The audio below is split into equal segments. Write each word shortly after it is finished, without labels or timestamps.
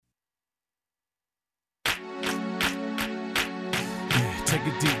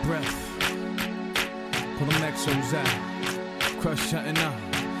So Zach, crush shutting up.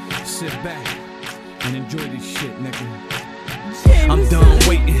 Sit back and enjoy this shit, nigga. I'm done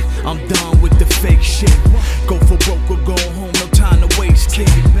waiting, I'm done with the fake shit. Go for broke or go home, no time to waste, kid.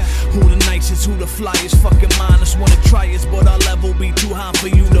 Who the nicest, who the flyest, fucking mindless. Wanna try us, but our level be too high for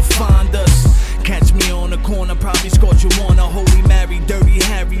you to find us. Catch me on the corner, probably scorch you on a Holy Mary, Dirty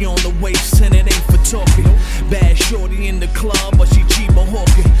Harry on the waist, and it ain't for talking. Bad shorty in the club, but she cheap or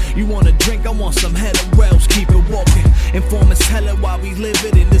hawking. You want a drink, I want some head of rails, keep it walking. Informants tell it while we live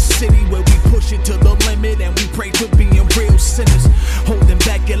it in the city where we push it to the limit and we pray to being real sinners. Holding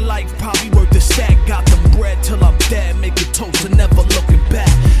back your life, probably worth the stack. Got them bread till I'm dead, make a toast and never looking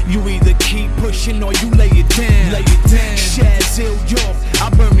back. You either keep pushing or you lay it down. Lay it down. Shazil York, I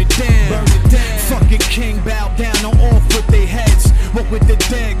burn it down. Burn it down. Fucking king, bow down on off with their heads. Walk with the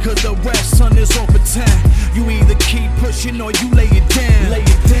dead, cause the rest, son, is all pretend. You either keep pushing or you lay it down. Lay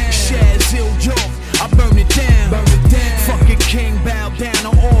it down. Shazil York, I burn it down. Burn it down. Fucking king, bow down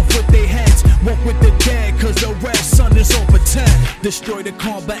on off with their heads. Walk with the dead, cause the rest, son, is all pretend. Destroy the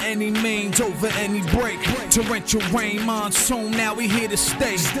calm by any means, over any break. Torrential rain, monsoon, now we here to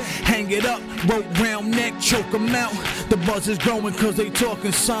stay. Hang it up, rope round neck, choke 'em out. The buzz is growing cause they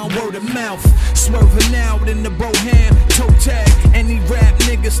talking son, word of mouth. Swerving out in the Broham, toe tag. Any rap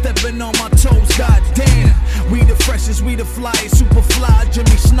nigga stepping on my toes, goddamn. We the freshest, we the flyest, super fly.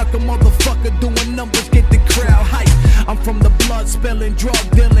 Jimmy Snuck a motherfucker doing numbers, get the crowd hype. I'm from the blood spilling, drug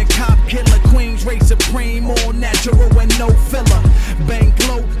dealing, cop killer. Queens race supreme, all natural and no filler. Bang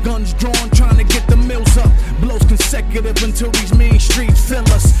low, guns drawn, trying to get the mills up. Blows consecutive until these mean streets fill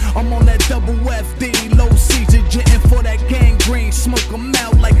us. I'm on that double FD, low season, jitting for that gangrene. Smoke 'em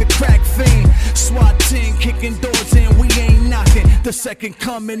out like a crack fiend. SWAT team kicking doors in, we ain't knocking. The second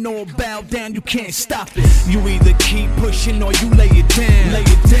coming, all bow down, you can't stop it. You either keep pushing or you lay it down. Lay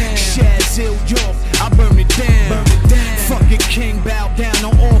it down. Shazil York, I burn it down. Burn it down. Fucking king, bow down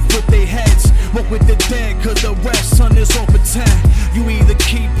on off with their heads. Walk with the dead, cause the rest, son, is all pretend. You either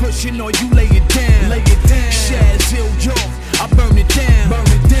keep pushing or you lay it down. Lay it down. Shazil York, I burn it down. Burn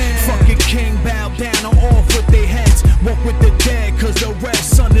it down. Fucking king, bow down on off with their heads. Walk with the dead, cause the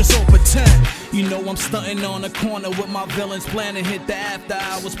rest, son, is all pretend. You know I'm stunting on the corner with my villains planning. Hit the after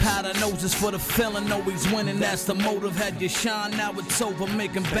hours, powder noses for the feeling. Always winning, that's the motive. Had you shine, now it's over.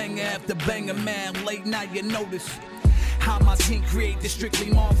 Making banger after banger, man. Late night, you notice how my team create the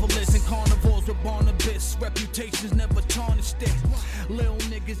strictly marvelous. And carnivores with Barnabas, reputations never tarnished it. Little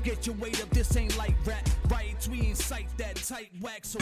niggas get your weight up, this ain't like rap rights. We incite that tight wax. So